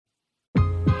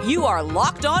You are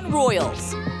Locked On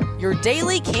Royals, your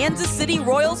daily Kansas City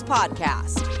Royals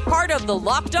podcast. Part of the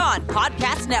Locked On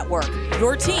Podcast Network,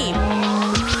 your team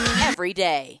every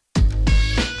day.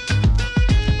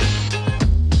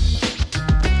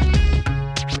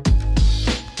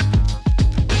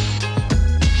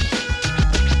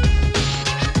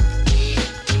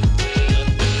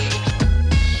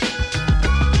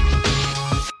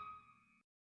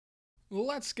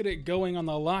 Let's get it going on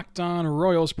the Locked On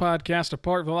Royals podcast, a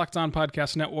part of the Locked On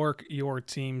Podcast Network, your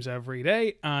teams every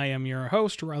day. I am your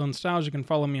host, Rylan Stiles. You can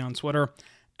follow me on Twitter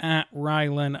at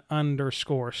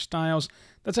Rylan_Stiles.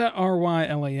 That's at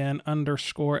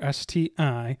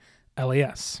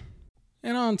RYLAN_STILAS.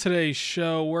 And on today's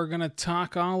show, we're going to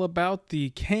talk all about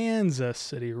the Kansas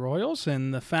City Royals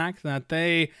and the fact that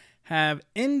they have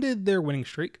ended their winning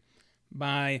streak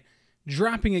by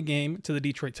dropping a game to the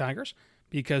Detroit Tigers,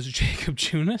 because Jakob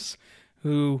Junis,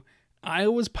 who I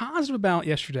was positive about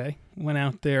yesterday, went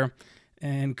out there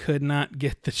and could not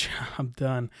get the job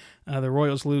done. The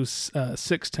Royals lose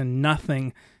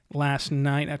 6-0 last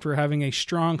night after having a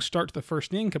strong start to the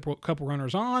first inning, couple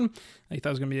runners on. I thought it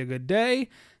was going to be a good day,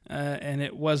 and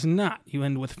it was not. You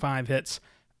end with 5 hits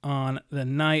on the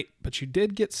night, but you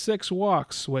did get 6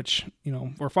 walks,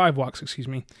 or 5 walks,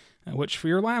 which for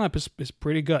your lineup is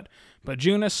pretty good. But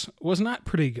Junis was not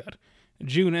pretty good.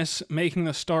 Junis making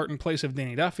the start in place of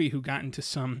Danny Duffy, who got into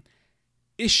some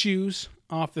issues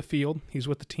off the field. He's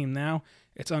with the team now.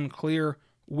 It's unclear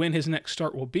when his next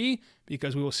start will be,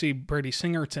 because we will see Brady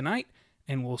Singer tonight,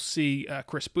 and we'll see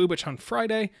Kris Bubic on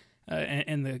Friday,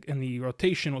 and the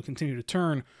rotation will continue to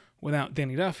turn without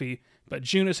Danny Duffy. But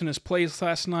Junis in his plays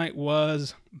last night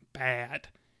was bad.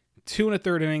 2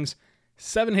 1/3 innings,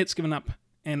 7 hits given up,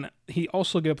 and he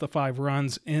also gave up the 5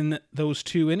 runs in those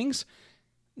 2 innings.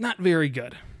 Not very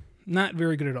good. Not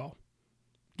very good at all.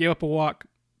 Gave up a walk,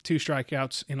 2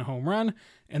 strikeouts, and a home run.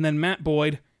 And then Matt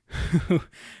Boyd,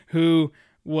 who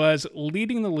was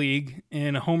leading the league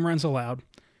in home runs allowed,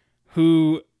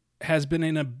 who has been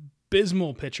an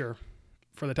abysmal pitcher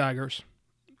for the Tigers,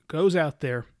 goes out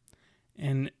there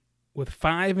and with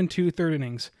 5 2/3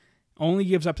 innings, only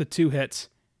gives up the 2 hits,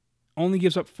 only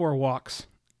gives up 4 walks,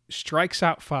 strikes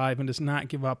out 5, and does not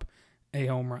give up a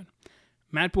home run.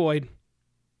 Matt Boyd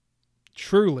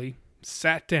truly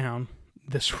sat down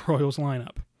this Royals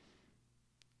lineup.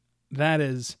 That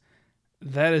is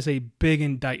a big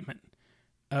indictment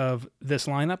of this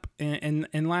lineup.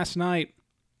 And last night,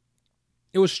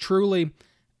 it was truly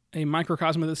a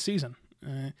microcosm of this season.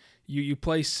 You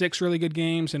play 6 really good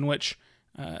games in which,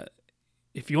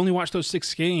 if you only watch those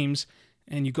 6 games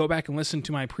and you go back and listen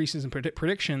to my preseason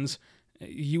predictions,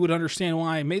 you would understand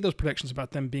why I made those predictions about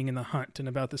them being in the hunt and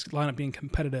about this lineup being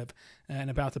competitive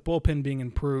and about the bullpen being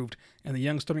improved and the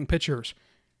young starting pitchers.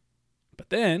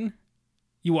 But then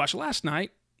you watch last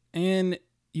night and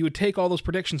you would take all those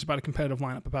predictions about a competitive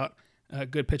lineup, about a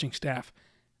good pitching staff,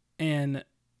 and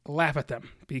laugh at them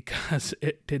because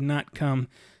it did not come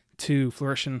to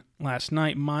fruition last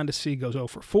night. Mondesi goes 0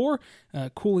 for 4,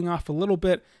 cooling off a little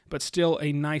bit, but still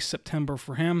a nice September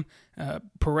for him.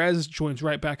 Perez joins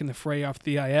right back in the fray off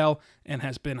the IL and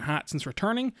has been hot since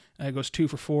returning. Goes 2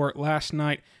 for 4 last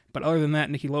night. But other than that,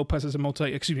 Whit Merrifield's a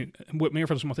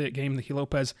multi-hit game. Nicky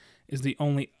Lopez is the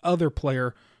only other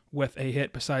player with a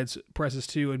hit besides Perez's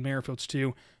 2 and Merrifield's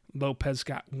 2. Lopez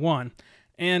got 1.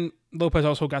 And Lopez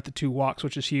also got the 2 walks,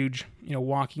 which is huge.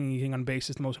 Walking and getting on base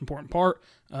is the most important part.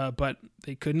 But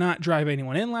they could not drive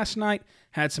anyone in last night.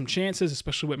 Had some chances,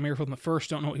 especially with Merrifield in the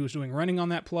first. Don't know what he was doing running on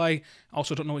that play.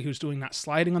 Also don't know what he was doing not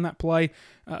sliding on that play.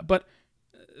 But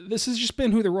this has just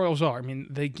been who the Royals are. I mean,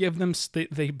 they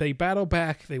battle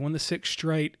back. They win the 6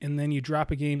 straight. And then you drop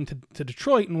a game to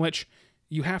Detroit in which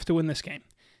you have to win this game.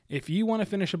 If you want to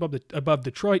finish above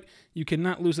Detroit, you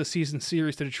cannot lose a season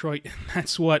series to Detroit.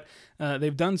 That's what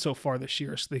they've done so far this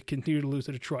year. So they continue to lose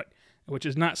to Detroit, which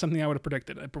is not something I would have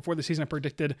predicted. Before the season, I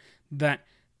predicted that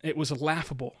it was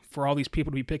laughable for all these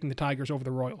people to be picking the Tigers over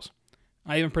the Royals.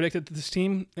 I even predicted that this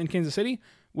team in Kansas City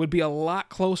would be a lot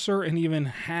closer and even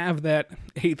have that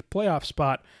 8th playoff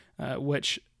spot,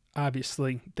 which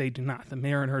obviously they do not. The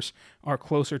Mariners are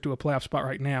closer to a playoff spot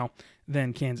right now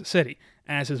than Kansas City,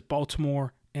 as is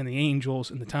Baltimore and the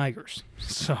Angels and the Tigers.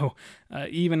 So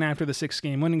even after the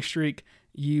 6-game winning streak,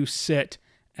 you sit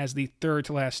as the 3rd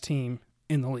to last team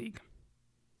in the league.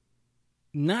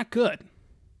 Not good.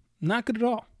 Not good at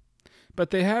all. But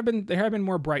there have been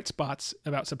more bright spots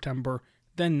about September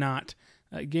than not.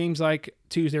 Games like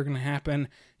Tuesday are going to happen.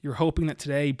 You're hoping that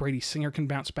today Brady Singer can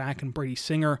bounce back and Brady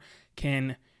Singer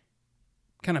can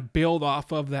kind of build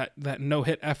off of that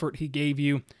no-hit effort he gave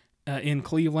you in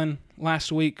Cleveland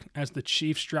last week as the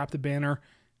Chiefs dropped the banner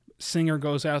Singer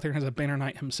goes out there and has a banner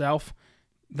night himself.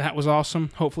 That was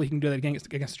awesome. Hopefully he can do that against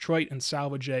Detroit and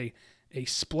salvage a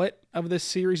split of this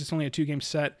series. It's only a 2-game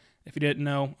set. If you didn't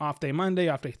know, off day Monday,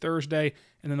 off day Thursday,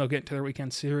 and then they'll get into their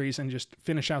weekend series and just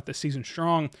finish out this season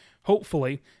strong,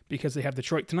 hopefully, because they have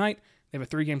Detroit tonight. They have a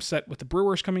 3-game set with the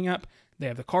Brewers coming up. They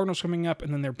have the Cardinals coming up,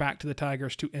 and then they're back to the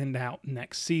Tigers to end out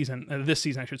next season. This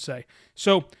season, I should say.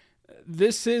 So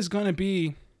this is going to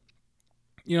be,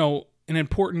 an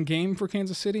important game for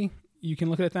Kansas City. You can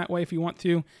look at it that way if you want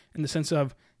to, in the sense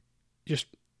of just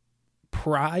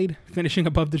pride finishing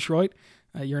above Detroit.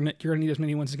 You're going to need as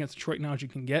many wins against Detroit now as you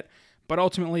can get. But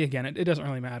ultimately, again, it doesn't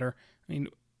really matter. I mean,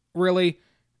 really,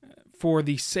 for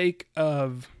the sake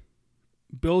of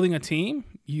building a team,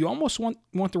 you almost want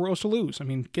the Royals to lose. I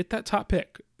mean, get that top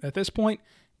pick. At this point,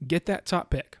 get that top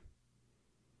pick.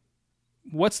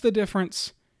 What's the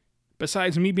difference,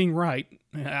 besides me being right?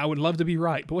 I would love to be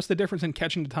right, but what's the difference in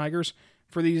catching the Tigers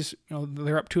for these,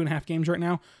 they're up 2.5 games right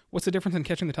now. What's the difference in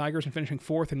catching the Tigers and finishing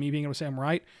 4th and me being able to say I'm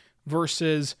right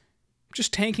versus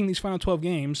just tanking these final 12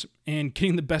 games and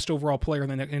getting the best overall player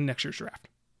in next year's draft?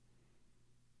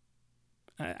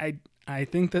 I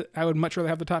think that I would much rather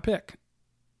have the top pick.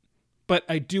 But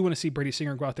I do want to see Brady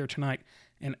Singer go out there tonight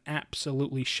and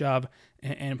absolutely shove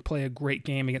and play a great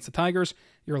game against the Tigers.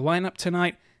 Your lineup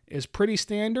tonight is pretty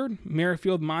standard.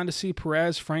 Merrifield, Mondesi,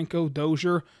 Perez, Franco,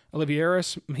 Dozier,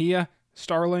 Olivieras, Mejia,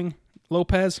 Starling,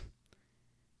 Lopez.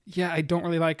 Yeah, I don't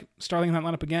really like Starling in that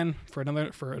lineup again for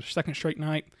a second straight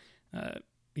night.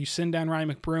 You send down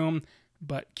Ryan McBroom,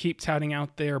 but keep touting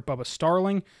out there Bubba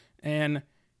Starling. And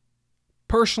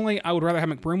personally, I would rather have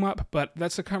McBroom up, but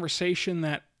that's a conversation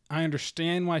that I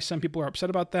understand why some people are upset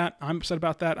about that. I'm upset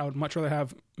about that. I would much rather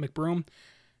have McBroom.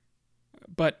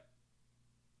 But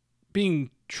being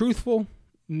truthful,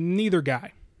 neither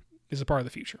guy is a part of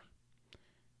the future.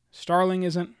 Starling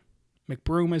isn't.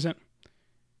 McBroom isn't.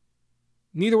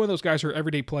 Neither one of those guys are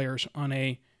everyday players on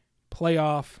a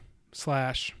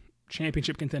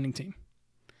playoff/championship contending team.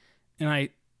 And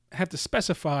I have to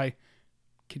specify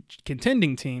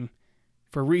contending team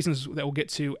for reasons that we'll get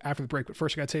to after the break. But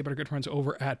first, I got to tell you about our good friends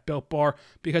over at Built Bar,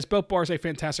 because Built Bar is a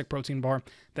fantastic protein bar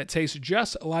that tastes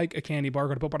just like a candy bar.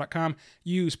 Go to BuiltBar.com,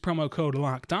 use promo code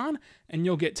LOCKEDON, and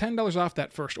you'll get $10 off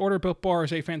that first order. Built Bar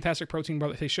is a fantastic protein bar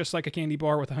that tastes just like a candy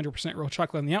bar with 100% real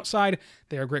chocolate on the outside.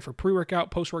 They are great for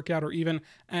pre-workout, post-workout, or even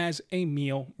as a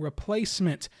meal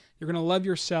replacement. You're going to love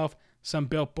yourself some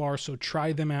Built Bar, so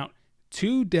try them out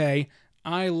today.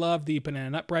 I love the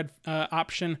banana nut bread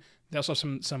option. They also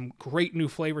have some great new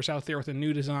flavors out there with a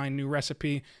new design, new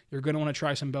recipe. You're going to want to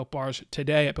try some Built Bars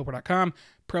today at BuiltBar.com.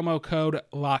 Promo code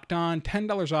LOCKEDON,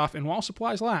 $10 off, and while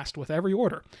supplies last, with every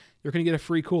order, you're going to get a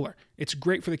free cooler. It's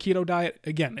great for the keto diet.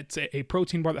 Again, it's a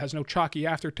protein bar that has no chalky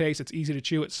aftertaste. It's easy to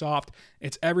chew. It's soft.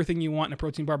 It's everything you want in a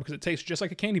protein bar because it tastes just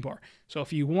like a candy bar. So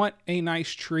if you want a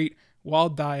nice treat while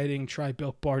dieting, try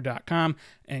BuiltBar.com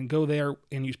and go there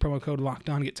and use promo code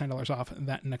LOCKEDON to get $10 off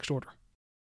that next order.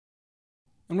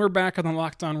 And we're back on the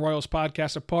Locked On Royals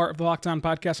podcast, a part of the Locked On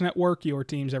Podcast Network, your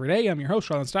teams every day. I'm your host,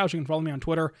 Rylan Stiles. You can follow me on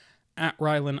Twitter at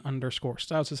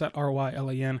Rylan_Stiles. That's at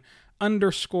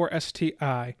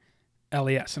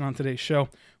RYLAN_STILES. And on today's show,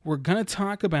 we're going to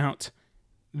talk about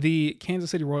the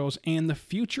Kansas City Royals and the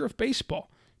future of baseball,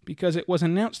 because it was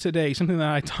announced today, something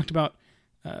that I talked about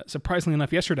surprisingly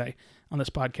enough yesterday on this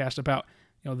podcast about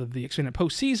the extended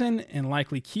postseason and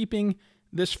likely keeping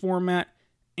this format.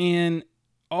 And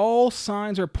all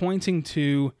signs are pointing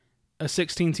to a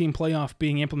 16-team playoff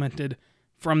being implemented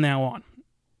from now on.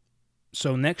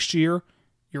 So next year,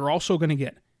 you're also going to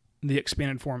get the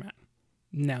expanded format.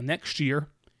 Now, next year,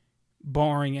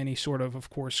 barring any sort of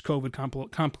course, COVID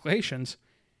complications,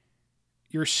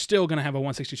 you're still going to have a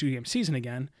 162-game season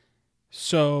again.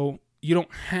 So you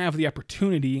don't have the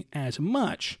opportunity as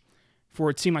much for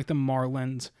a team like the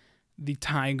Marlins, the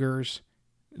Tigers,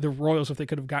 the Royals, if they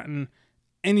could have gotten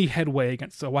any headway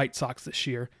against the White Sox this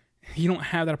year. You don't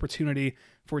have that opportunity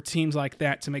for teams like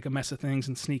that to make a mess of things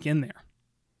and sneak in there.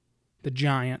 The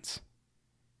Giants.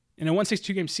 In a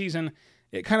 162-game season,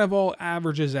 it kind of all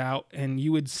averages out, and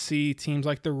you would see teams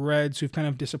like the Reds who've kind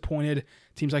of disappointed,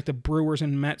 teams like the Brewers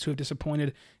and Mets who have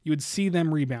disappointed. You would see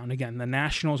them rebound. Again, the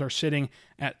Nationals are sitting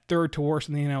at third to worst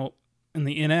in the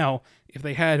NL. If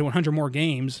they had 100 more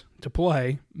games to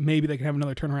play, maybe they could have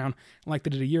another turnaround like they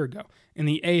did a year ago. In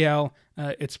the AL,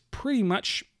 it's pretty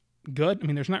much good. I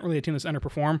mean, there's not really a team that's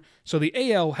underperformed. So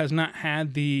the AL has not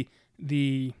had the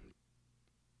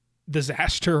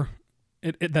disaster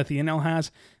that the NL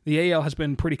has. The AL has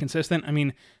been pretty consistent. I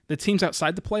mean, the teams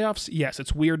outside the playoffs, yes,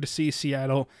 it's weird to see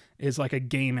Seattle is like a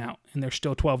game out, and there's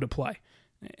still 12 to play.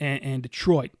 And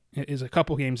Detroit is a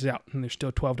couple games out, and there's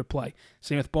still 12 to play.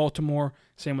 Same with Baltimore,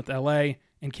 same with LA,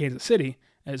 and Kansas City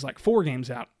is like 4 games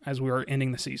out as we were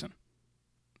ending the season,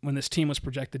 when this team was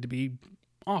projected to be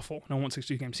awful in a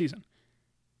 162-game season.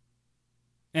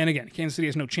 And again, Kansas City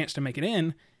has no chance to make it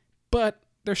in, but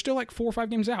they're still like 4 or 5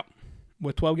 games out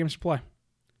with 12 games to play.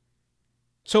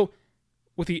 So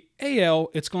with the AL,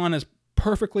 it's gone as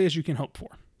perfectly as you can hope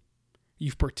for.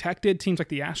 You've protected teams like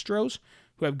the Astros,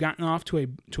 who have gotten off to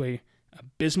a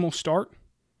abysmal start.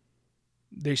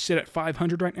 They sit at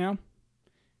 500 right now.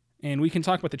 And we can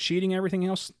talk about the cheating and everything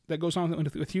else that goes on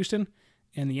with Houston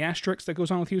and the asterisks that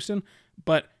goes on with Houston.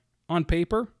 But on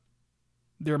paper,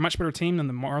 they're a much better team than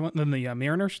the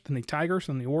Mariners, than the Tigers,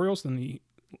 than the Orioles, than the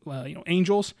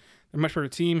Angels. They're a much better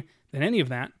team than any of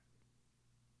that.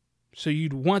 So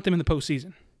you'd want them in the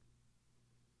postseason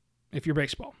if you're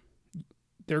baseball.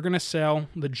 They're going to sell.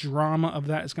 The drama of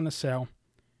that is going to sell.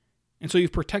 And so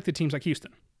you've protected teams like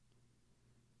Houston.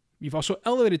 You've also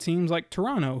elevated teams like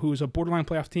Toronto, who is a borderline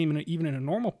playoff team even in a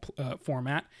normal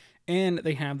format, and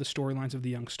they have the storylines of the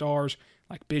young stars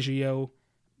like Biggio,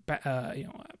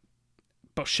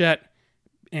 Bichette,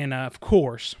 and of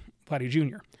course, Vladdy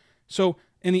Jr. So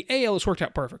in the AL, it's worked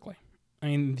out perfectly. I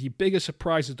mean, the biggest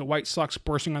surprise is the White Sox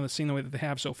bursting on the scene the way that they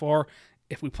have so far.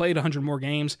 If we played 100 more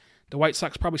games, the White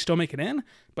Sox probably still make it in,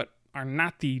 but are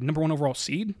not the number 1 overall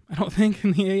seed, I don't think,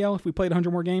 in the AL if we played 100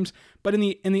 more games. But in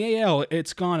the AL,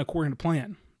 it's gone according to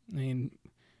plan. I mean,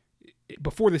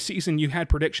 before the season, you had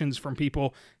predictions from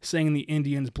people saying the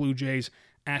Indians, Blue Jays,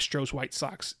 Astros, White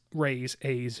Sox, Rays,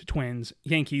 A's, Twins,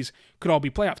 Yankees could all be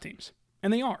playoff teams.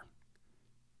 And they are.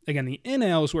 Again, the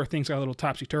NL is where things got a little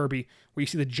topsy-turvy, where you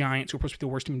see the Giants, who are supposed to be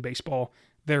the worst team in baseball,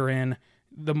 they're in.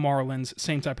 The Marlins,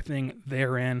 same type of thing,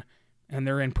 they're in. And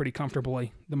they're in pretty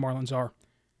comfortably, the Marlins are.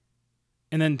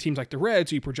 And then teams like the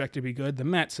Reds, who you project to be good, the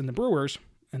Mets and the Brewers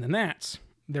and the Nats,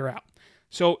 they're out.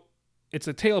 So it's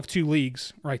a tale of 2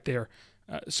 leagues right there.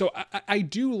 So I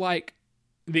do like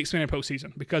the expanded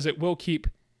postseason because it will keep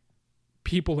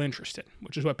people interested,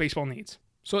 which is what baseball needs.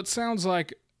 So it sounds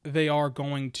like they are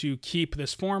going to keep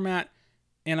this format,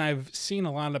 and I've seen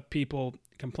a lot of people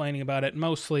complaining about it,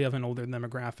 mostly of an older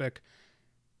demographic,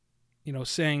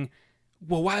 saying,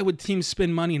 well, why would teams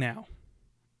spend money now?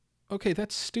 Okay,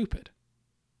 that's stupid.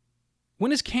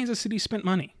 When has Kansas City spent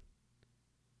money?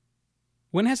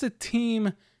 When has a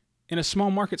team in a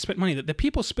small market spent money? The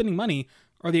people spending money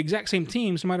are the exact same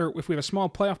teams, no matter if we have a small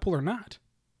playoff pool or not.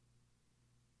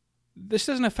 This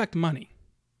doesn't affect money.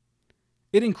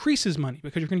 It increases money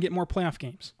because you're going to get more playoff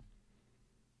games.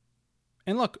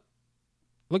 And look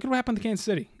at what happened to Kansas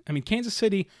City. I mean, Kansas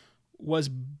City was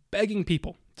begging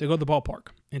people to go to the ballpark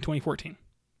in 2014.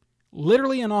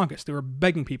 Literally in August, they were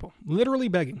begging people. Literally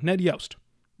begging. Ned Yost.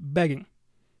 Begging.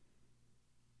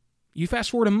 You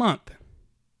fast forward a month.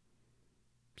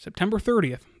 September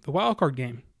 30th, the wildcard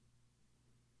game.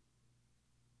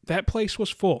 That place was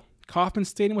full. Kauffman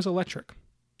Stadium was electric.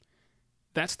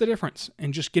 That's the difference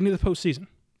in just getting to the postseason.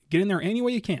 Get in there any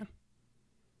way you can.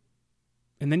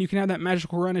 And then you can have that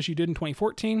magical run as you did in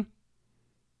 2014.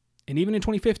 And even in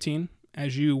 2015,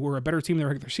 as you were a better team in the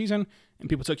regular season and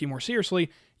people took you more seriously,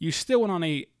 you still went on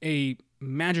a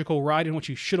magical ride in which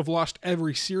you should have lost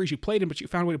every series you played in, but you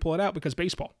found a way to pull it out because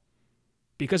baseball.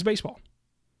 Because baseball.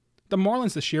 The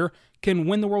Marlins this year can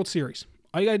win the World Series.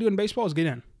 All you got to do in baseball is get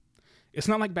in. It's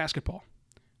not like basketball,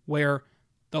 where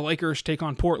the Lakers take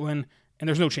on Portland and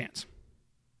there's no chance.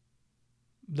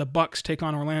 The Bucks take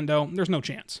on Orlando, there's no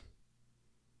chance.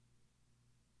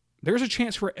 There's a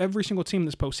chance for every single team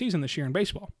this postseason this year in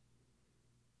baseball.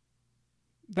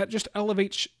 That just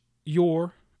elevates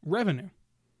your revenue.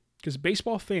 Because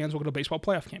baseball fans will go to baseball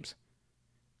playoff games.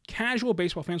 Casual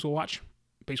baseball fans will watch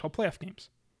baseball playoff games.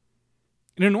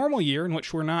 In a normal year in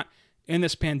which we're not in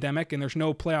this pandemic and there's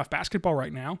no playoff basketball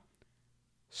right now,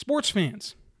 sports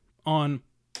fans on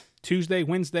Tuesday,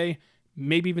 Wednesday,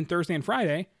 maybe even Thursday and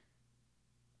Friday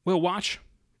will watch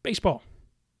baseball.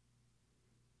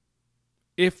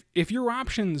 If your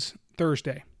options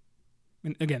Thursday,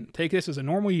 and again, take this as a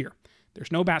normal year,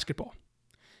 there's no basketball.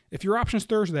 If your options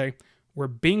Thursday were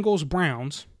Bengals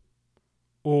Browns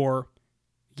or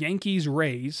Yankees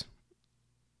Rays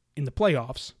in the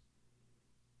playoffs,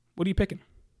 what are you picking?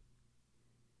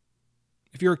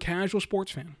 If you're a casual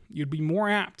sports fan, you'd be more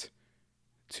apt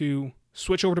to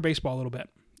switch over to baseball a little bit.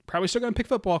 Probably still going to pick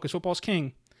football because football's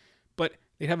king, but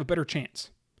they'd have a better chance.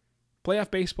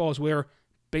 Playoff baseball is where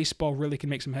baseball really can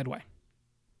make some headway.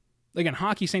 Again,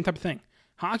 hockey, same type of thing.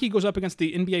 Hockey goes up against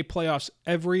the NBA playoffs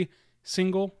every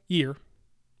single year.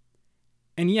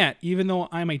 And yet, even though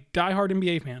I'm a diehard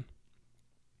NBA fan,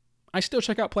 I still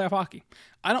check out playoff hockey.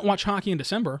 I don't watch hockey in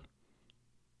December.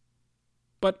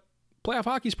 Playoff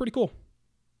hockey is pretty cool.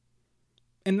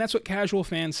 And that's what casual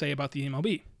fans say about the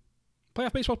MLB.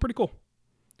 Playoff baseball is pretty cool.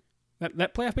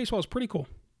 That playoff baseball is pretty cool.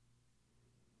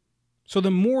 So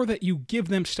the more that you give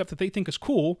them stuff that they think is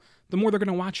cool, the more they're going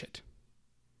to watch it.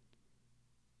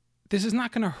 This is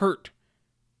not going to hurt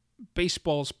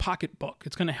baseball's pocketbook.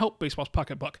 It's going to help baseball's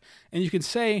pocketbook. And you can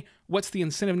say, what's the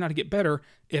incentive not to get better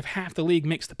if half the league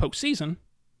makes the postseason?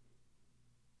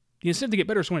 The incentive to get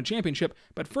better is to win a championship.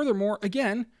 But furthermore,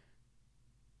 again,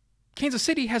 Kansas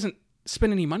City hasn't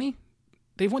spent any money.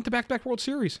 They've went to back-to-back World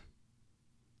Series.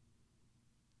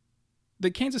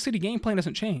 The Kansas City game plan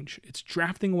doesn't change. It's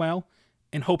drafting well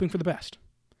and hoping for the best.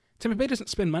 Tampa Bay doesn't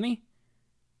spend money.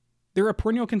 They're a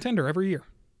perennial contender every year.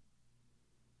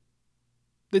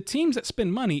 The teams that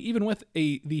spend money, even with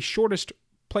the shortest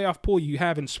playoff pool you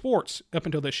have in sports up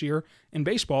until this year in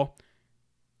baseball,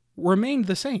 remained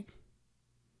the same.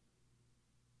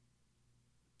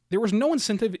 There was no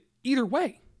incentive either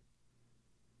way.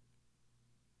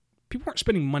 People weren't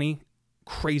spending money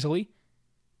crazily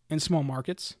in small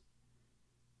markets.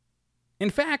 In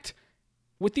fact,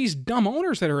 with these dumb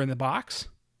owners that are in the box,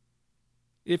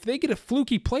 if they get a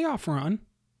fluky playoff run,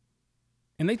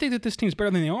 and they think that this team's better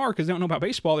than they are because they don't know about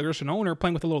baseball, they're just an owner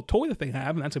playing with a little toy that they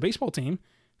have, and that's a baseball team.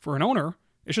 For an owner,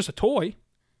 it's just a toy.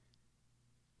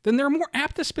 Then they're more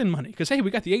apt to spend money because, hey,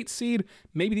 we got the 8th seed.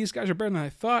 Maybe these guys are better than I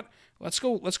thought. Let's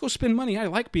go spend money. I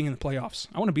like being in the playoffs.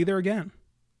 I want to be there again.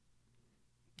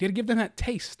 You got to give them that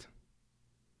taste.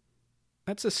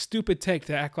 That's a stupid take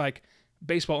to act like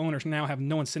baseball owners now have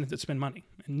no incentive to spend money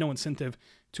and no incentive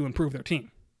to improve their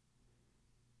team.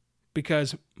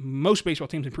 Because most baseball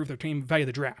teams improve their team via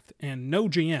the draft. And no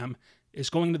GM is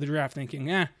going into the draft thinking,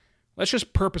 let's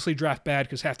just purposely draft bad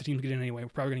because half the teams get in anyway. We're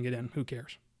probably going to get in. Who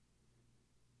cares?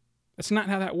 That's not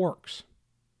how that works.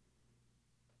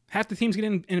 Half the teams get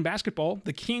in basketball.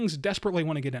 The Kings desperately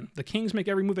want to get in. The Kings make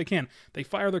every move they can. They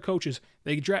fire their coaches.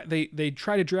 They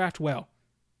try to draft well.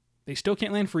 They still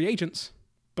can't land free agents,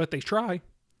 but they try.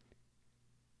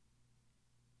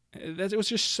 It was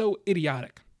just so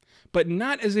idiotic. But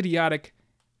not as idiotic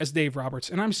as Dave Roberts.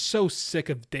 And I'm so sick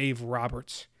of Dave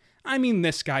Roberts. I mean,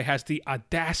 this guy has the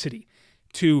audacity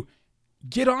to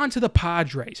get on to the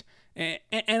Padres. And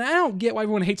I don't get why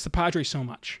everyone hates the Padres so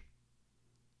much.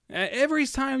 Every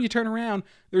time you turn around,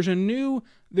 there's a new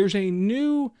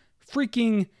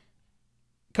freaking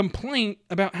complaint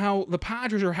about how the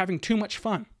Padres are having too much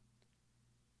fun.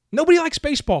 Nobody likes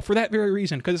baseball for that very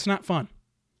reason, because it's not fun.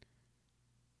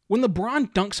 When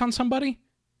LeBron dunks on somebody,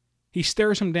 he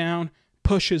stares him down,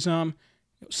 pushes him,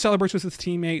 celebrates with his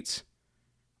teammates.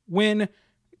 When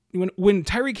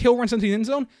Tyreek Hill runs into the end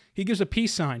zone, he gives a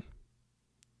peace sign.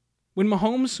 When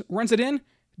Mahomes runs it in,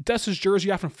 dusts his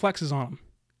jersey off and flexes on him.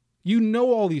 You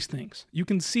know all these things. You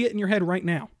can see it in your head right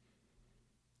now.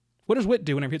 What does Witt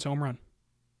do whenever he hits a home run?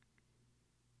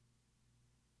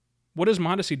 What does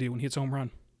Mondesi do when he hits a home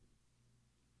run?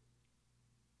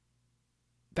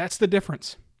 That's the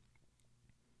difference.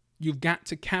 You've got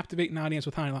to captivate an audience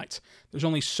with highlights. There's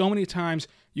only so many times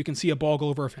you can see a ball go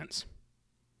over a fence.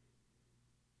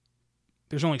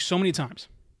 There's only so many times.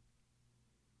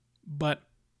 But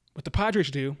what the Padres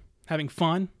do, having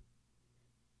fun,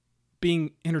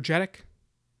 being energetic,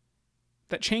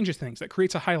 that changes things. That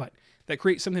creates a highlight. That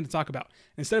creates something to talk about.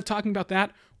 Instead of talking about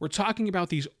that, we're talking about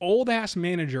these old-ass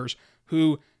managers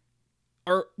who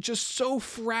are just so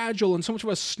fragile and so much of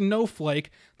a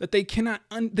snowflake that they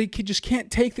just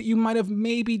can't take that you might have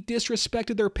maybe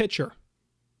disrespected their pitcher.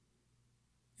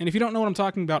 And if you don't know what I'm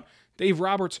talking about, Dave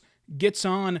Roberts gets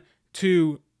on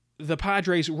to the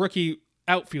Padres rookie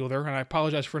outfielder, and I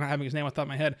apologize for not having his name off the top of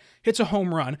my head, hits a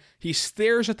home run. He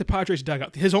stares at the Padres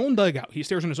dugout, his own dugout. He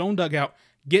stares in his own dugout,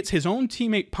 gets his own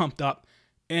teammate pumped up,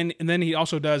 and then he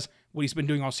also does what he's been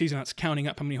doing all season, that's counting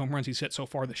up how many home runs he's hit so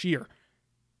far this year.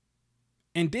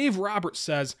 And Dave Roberts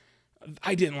says,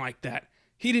 I didn't like that.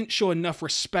 He didn't show enough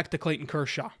respect to Clayton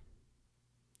Kershaw.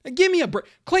 Now, give me a break.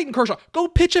 Clayton Kershaw, go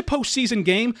pitch a postseason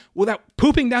game without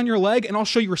pooping down your leg, and I'll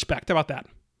show you respect. How about that?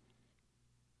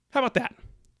 How about that?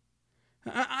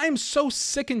 I'm so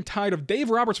sick and tired of Dave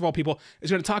Roberts, of all people,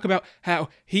 is going to talk about how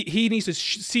he needs to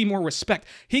see more respect.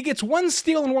 He gets one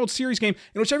steal in a World Series game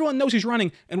in which everyone knows he's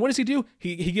running, and what does he do?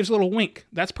 He gives a little wink.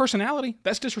 That's personality.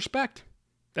 That's disrespect.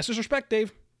 That's disrespect,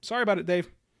 Dave. Sorry about it, Dave.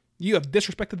 You have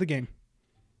disrespected the game.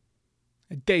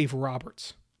 Dave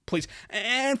Roberts, please.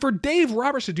 And for Dave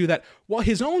Roberts to do that while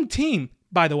his own team,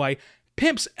 by the way,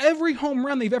 pimps every home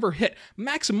run they've ever hit.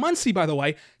 Max Muncy, by the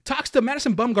way, talks to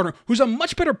Madison Bumgarner, who's a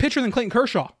much better pitcher than Clayton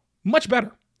Kershaw. Much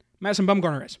better. Madison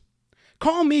Bumgarner is.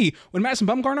 Call me when Madison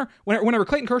Bumgarner, whenever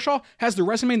Clayton Kershaw has the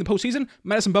resume in the postseason,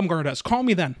 Madison Bumgarner does. Call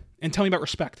me then and tell me about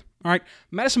respect. All right?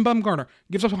 Madison Bumgarner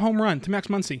gives up a home run to Max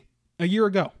Muncy a year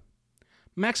ago.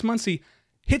 Max Muncy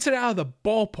hits it out of the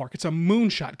ballpark. It's a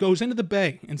moonshot. Goes into the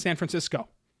bay in San Francisco.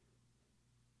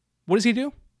 What does he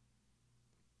do?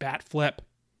 Bat flip.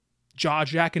 Jaw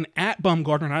jacking at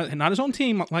Bumgarner, not his own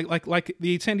team, like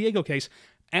the San Diego case,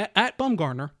 at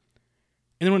Bumgarner.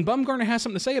 And then when Bumgarner has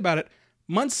something to say about it,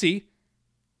 Muncy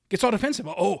gets all defensive.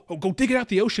 Oh, go dig it out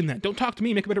the ocean then. Don't talk to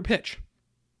me. Make a better pitch.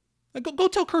 Go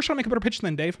tell Kershaw to make a better pitch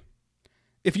then, Dave.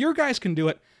 If your guys can do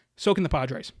it, so can the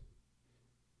Padres.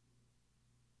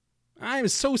 I am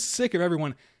so sick of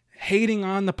everyone hating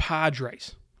on the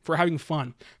Padres for having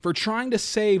fun, for trying to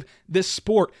save this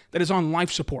sport that is on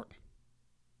life support.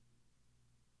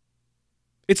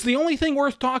 It's the only thing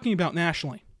worth talking about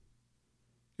nationally.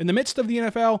 In the midst of the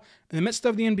NFL, in the midst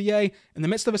of the NBA, in the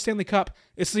midst of a Stanley Cup,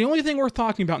 it's the only thing worth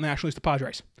talking about nationally is the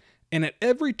Padres. And at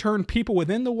every turn, people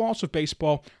within the walls of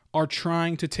baseball are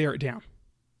trying to tear it down.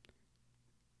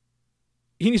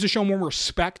 He needs to show more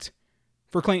respect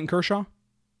for Clayton Kershaw.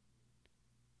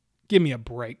 Give me a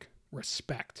break.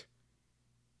 Respect.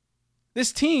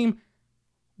 This team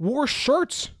wore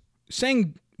shirts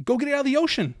saying, go get it out of the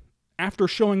ocean after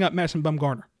showing up Madison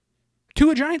Bumgarner to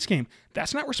a Giants game.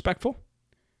 That's not respectful.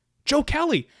 Joe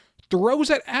Kelly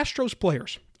throws at Astros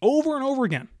players over and over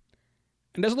again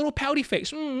and does a little pouty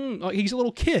face. Like he's a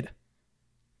little kid.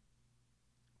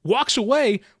 Walks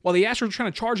away while the Astros are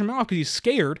trying to charge him off because he's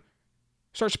scared.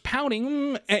 Starts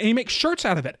pouting, and he makes shirts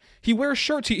out of it. He wears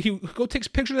shirts. He go takes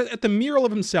pictures at the mural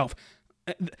of himself.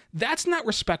 That's not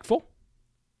respectful.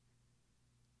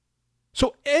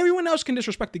 So everyone else can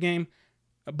disrespect the game,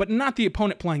 but not the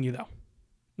opponent playing you, though.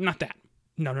 Not that.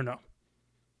 No.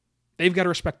 They've got to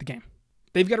respect the game.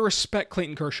 They've got to respect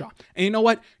Clayton Kershaw. And you know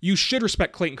what? You should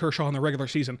respect Clayton Kershaw in the regular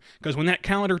season, because when that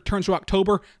calendar turns to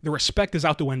October, the respect is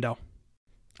out the window.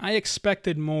 I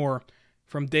expected more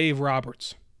from Dave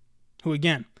Roberts, who,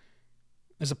 again,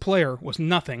 as a player was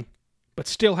nothing, but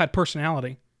still had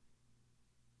personality,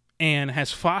 and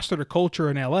has fostered a culture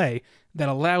in LA that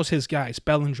allows his guys,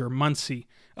 Bellinger, Muncy,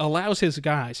 allows his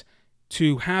guys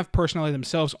to have personality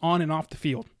themselves on and off the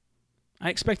field. I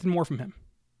expected more from him.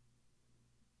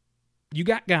 You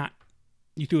got.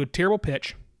 You threw a terrible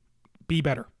pitch. Be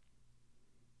better.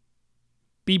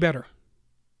 Be better.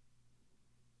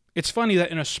 It's funny that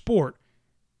in a sport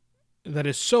that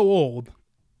is so old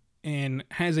and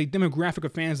has a demographic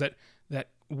of fans that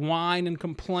whine and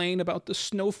complain about the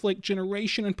snowflake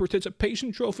generation and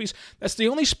participation trophies, that's the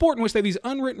only sport in which they have these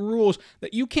unwritten rules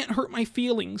that you can't hurt my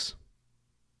feelings.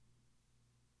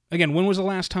 Again, when was the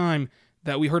last time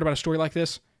that we heard about a story like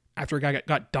this after a guy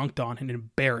got dunked on and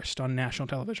embarrassed on national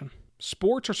television?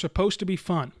 Sports are supposed to be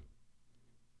fun.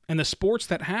 And the sports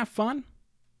that have fun,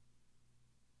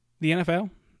 the NFL,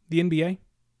 the NBA,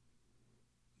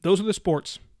 those are the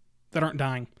sports that aren't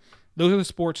dying. Those are the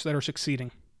sports that are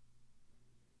succeeding.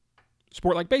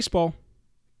 Sport like baseball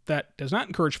that does not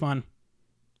encourage fun,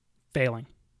 failing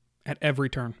at every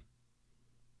turn.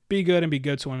 Be good and be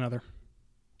good to one another.